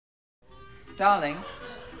Darling,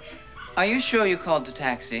 are you sure you called the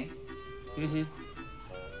taxi? Mm-hmm.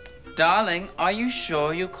 Darling, are you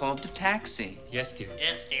sure you called the taxi? Yes, dear.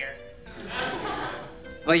 Yes, dear.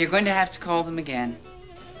 Well, you're going to have to call them again.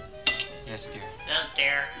 Yes, dear. Yes,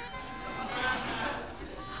 dear.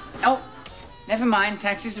 Oh, never mind.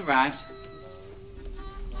 Taxi's arrived.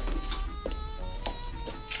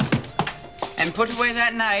 And put away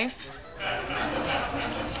that knife.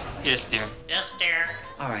 Yes, dear. Yes, dear.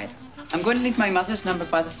 All right. I'm going to leave my mother's number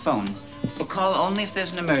by the phone. We'll call only if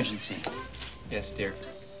there's an emergency. Yes, dear.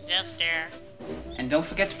 Yes, dear. And don't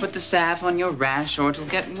forget to put the salve on your rash or it'll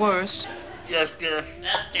get worse. Yes, dear.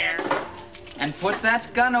 Yes, dear. And put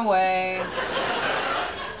that gun away.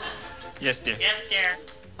 Yes, dear. Yes, dear.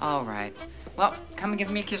 All right. Well, come and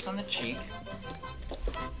give me a kiss on the cheek.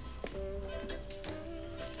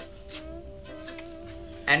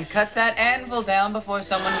 And cut that anvil down before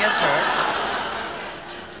someone gets hurt.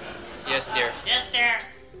 Yes, dear. Yes, dear.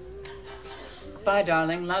 Bye,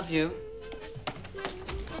 darling. Love you.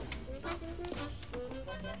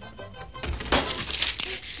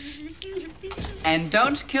 And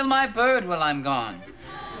don't kill my bird while I'm gone.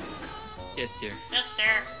 Yes, dear. Yes,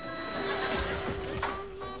 dear.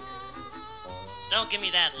 Don't give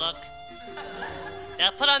me that look.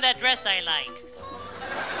 Now put on that dress I like.